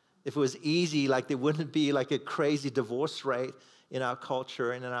 If it was easy, like there wouldn't be like a crazy divorce rate in our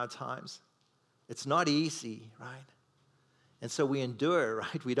culture and in our times. It's not easy, right? And so we endure,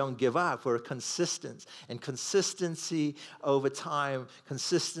 right? We don't give up. We're consistent. And consistency over time,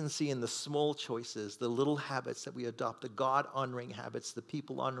 consistency in the small choices, the little habits that we adopt, the God-honoring habits, the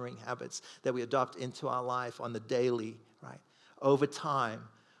people-honoring habits that we adopt into our life on the daily, right? Over time,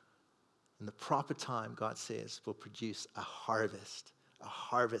 in the proper time, God says, will produce a harvest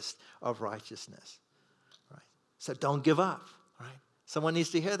of righteousness, right? So don't give up, right? Someone needs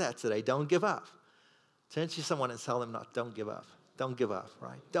to hear that today. Don't give up. Turn to someone and tell them, don't give up. Don't give up,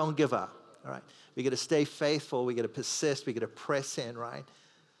 right? Don't give up, all right? We got to stay faithful. We got to persist. We got to press in, right?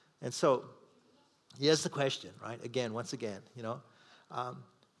 And so here's the question, right? Once again,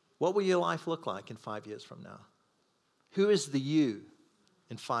 what will your life look like in 5 years from now? Who is the you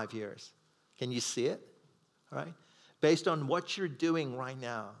in 5 years? Can you see it, all right? Based on what you're doing right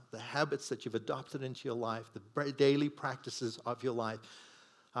now, the habits that you've adopted into your life, the daily practices of your life,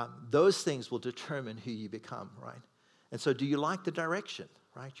 those things will determine who you become, right? And so do you like the direction,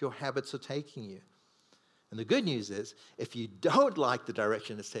 right? Your habits are taking you. And the good news is, if you don't like the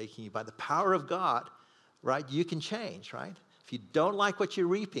direction it's taking you, by the power of God, right, you can change, right? If you don't like what you're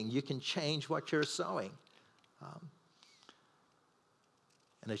reaping, you can change what you're sowing.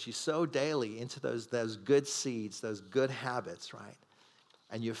 And as you sow daily into those good seeds, those good habits, right,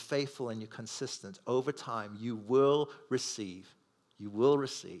 and you're faithful and you're consistent, over time you will receive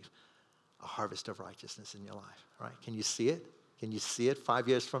a harvest of righteousness in your life, right? Can you see it? Can you see it 5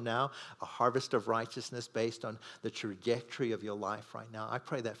 years from now? A harvest of righteousness based on the trajectory of your life right now. I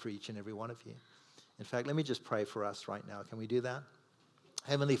pray that for each and every one of you. In fact, let me just pray for us right now. Can we do that?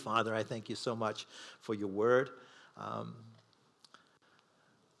 Heavenly Father, I thank you so much for your word.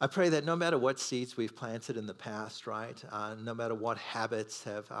 I pray that no matter what seeds we've planted in the past, right, no matter what habits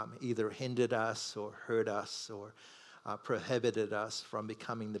have either hindered us or hurt us or prohibited us from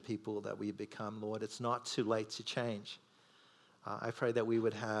becoming the people that we've become, Lord, it's not too late to change. I pray that we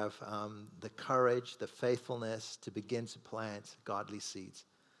would have the courage, the faithfulness to begin to plant godly seeds.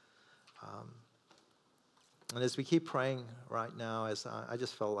 And as we keep praying right now, as I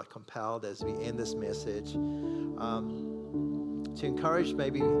just felt like compelled as we end this message, to encourage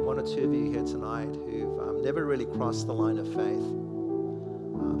maybe one or two of you here tonight who've never really crossed the line of faith.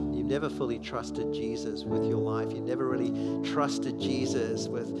 You've never fully trusted Jesus with your life. You've never really trusted Jesus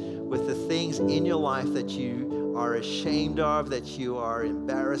with the things in your life that you are ashamed of, that you are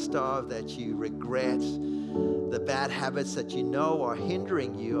embarrassed of, that you regret, the bad habits that you know are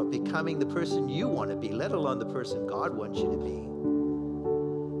hindering you of becoming the person you want to be, let alone the person God wants you to be.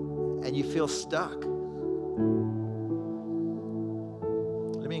 And you feel stuck.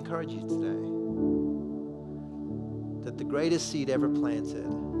 Let me encourage you today that the greatest seed ever planted,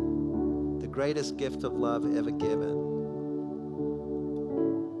 the greatest gift of love ever given,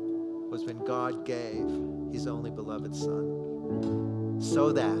 was when God gave his only beloved Son,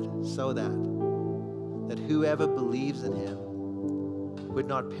 so that whoever believes in him would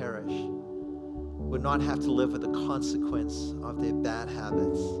not perish, would not have to live with the consequence of their bad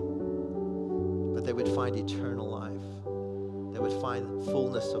habits, but they would find eternal life. They would find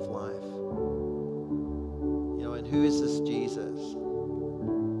fullness of life. And who is this Jesus?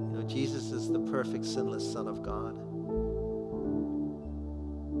 Jesus is the perfect, sinless Son of God.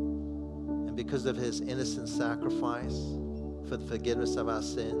 And because of his innocent sacrifice for the forgiveness of our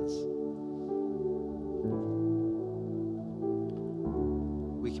sins,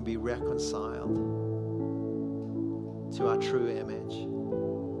 we can be reconciled to our true image,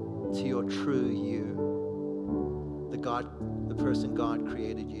 to your true you, the person God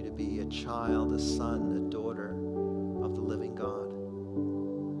created you to be, a child, a son, a daughter of the living God.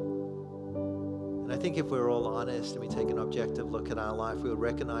 And I think if we're all honest and we take an objective look at our life, we'll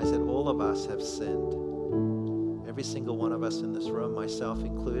recognize that all of us have sinned. Every single one of us in this room, myself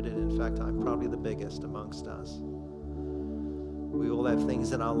included. In fact, I'm probably the biggest amongst us. We all have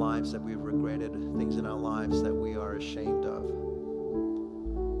things in our lives that we've regretted, things in our lives that we are ashamed of,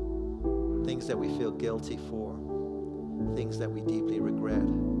 things that we feel guilty for, things that we deeply regret.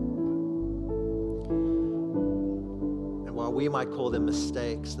 And while we might call them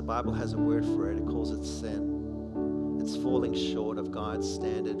mistakes, the Bible has a word for it. It calls it sin. It's falling short of God's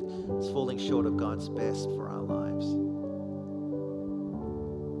standard. It's falling short of God's best for our lives.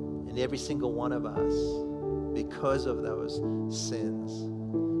 And every single one of us, because of those sins,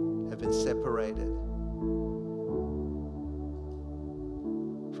 have been separated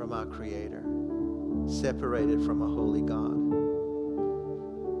from our Creator, separated from a holy God.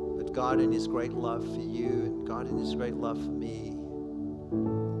 But God, in His great love for you, and God, in His great love for me,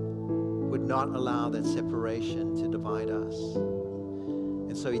 would not allow that separation to divide us.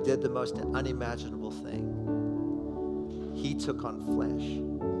 And so He did the most unimaginable thing. He took on flesh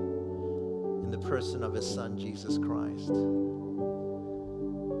in the person of His Son, Jesus Christ.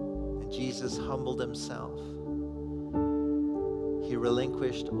 And Jesus humbled Himself. He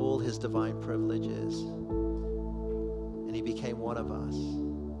relinquished all His divine privileges, and He became one of us.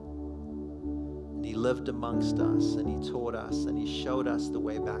 And He lived amongst us, and He taught us, and He showed us the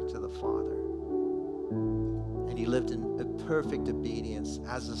way back to the Father. And He lived in a perfect obedience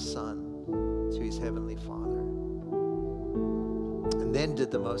as a son to His Heavenly Father. And then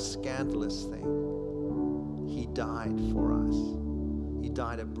did the most scandalous thing. He died for us. He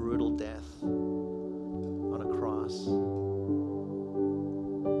died a brutal death on a cross.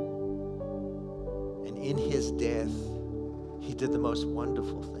 And in His death, He did the most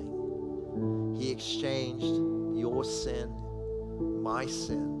wonderful thing. He exchanged your sin, my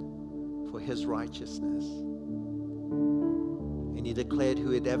sin, for His righteousness. And He declared,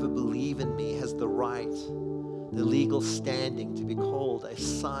 whoever ever believe in me has the right, the legal standing to be called a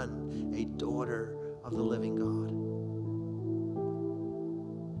son, a daughter of the living God.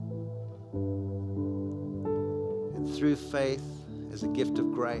 And through faith as a gift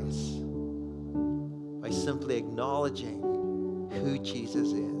of grace, by simply acknowledging who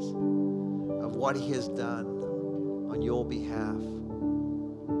Jesus is, of what He has done on your behalf,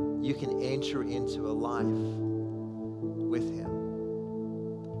 you can enter into a life with Him.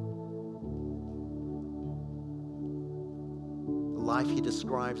 The life He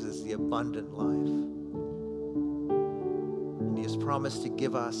describes as the abundant life. And He has promised to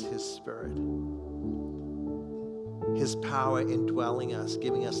give us His Spirit, His power indwelling us,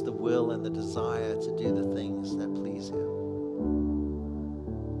 giving us the will and the desire to do the things that please Him.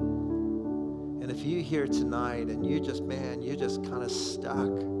 And if you're here tonight and you're just kind of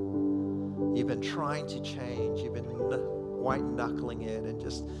stuck, you've been trying to change, you've been white knuckling it and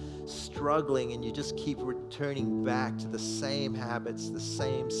just struggling, and you just keep returning back to the same habits, the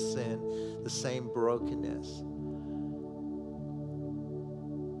same sin, the same brokenness,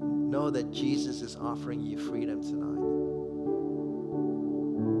 know that Jesus is offering you freedom tonight.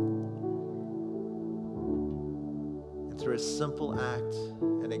 And through a simple act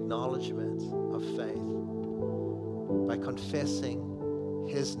and acknowledgement of faith, by confessing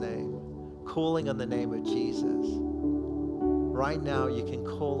His name, calling on the name of Jesus, right now you can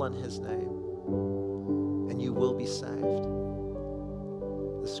call on His name and you will be saved.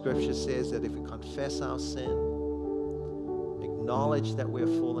 The scripture says that if we confess our sin, acknowledge that we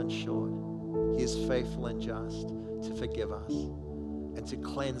have fallen short, He is faithful and just to forgive us and to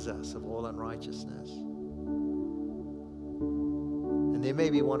cleanse us of all unrighteousness. And there may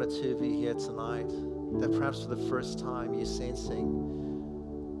be one or two of you here tonight that perhaps for the first time you're sensing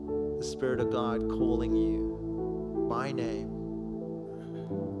the Spirit of God calling you by name.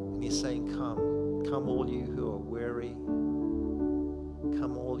 And He's saying, come. Come all you who are weary.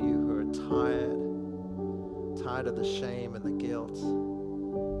 Come all you who are tired of the shame and the guilt.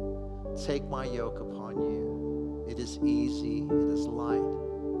 Take my yoke upon you. It is easy, it is light.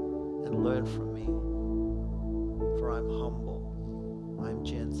 And learn from me. For I'm humble, I'm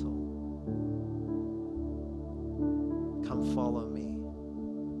gentle. Come follow me,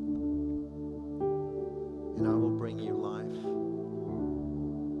 and I will bring you life.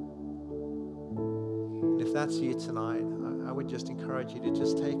 And if that's you tonight, I would just encourage you to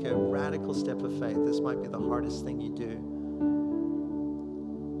just take a radical step of faith. This might be the hardest thing you do,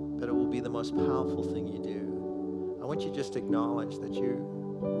 but it will be the most powerful thing you do. I want you just to acknowledge that you're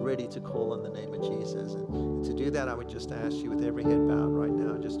ready to call on the name of Jesus. And to do that, I would just ask you, with every head bowed right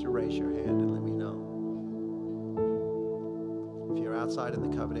now, just to raise your hand and let me know. If you're outside in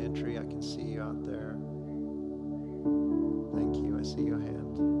the covered entry, I can see you out there. Thank you. I see your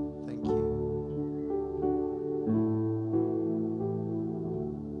hand. Thank you.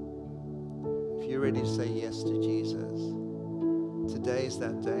 If you're ready to say yes to Jesus, today is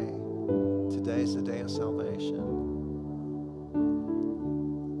that day. Today is the day of salvation.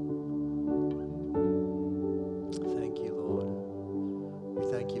 Thank you, Lord. We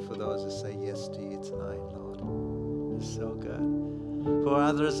thank you for those that say yes to you tonight, Lord. You're so good. For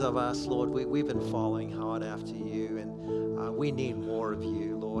others of us, Lord, we've been following hard after you, and we need more of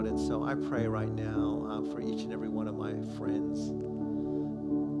you, Lord. And so I pray right now for each and every one of my friends,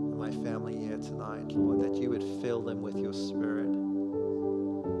 my tonight, Lord, that you would fill them with your Spirit.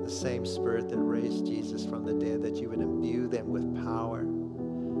 The same Spirit that raised Jesus from the dead, that you would imbue them with power.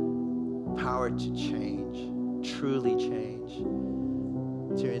 Power to change, truly change,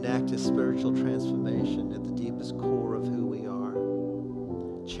 to enact a spiritual transformation at the deepest core of who we are.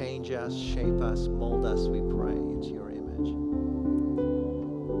 Change us, shape us, mold us, we pray, into your image.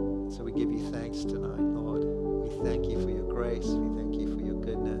 So we give you thanks tonight, Lord. We thank you for your grace. We thank you for your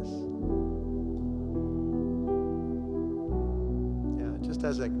goodness. Yeah, just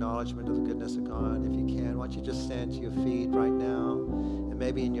as an acknowledgement of the goodness of God, if you can, why don't you just stand to your feet right now, and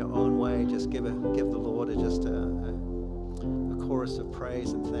maybe in your own way, just give the Lord a chorus of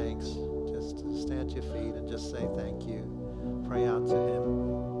praise and thanks. Just stand to your feet and just say thank you. Pray out to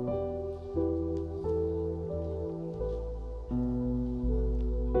him.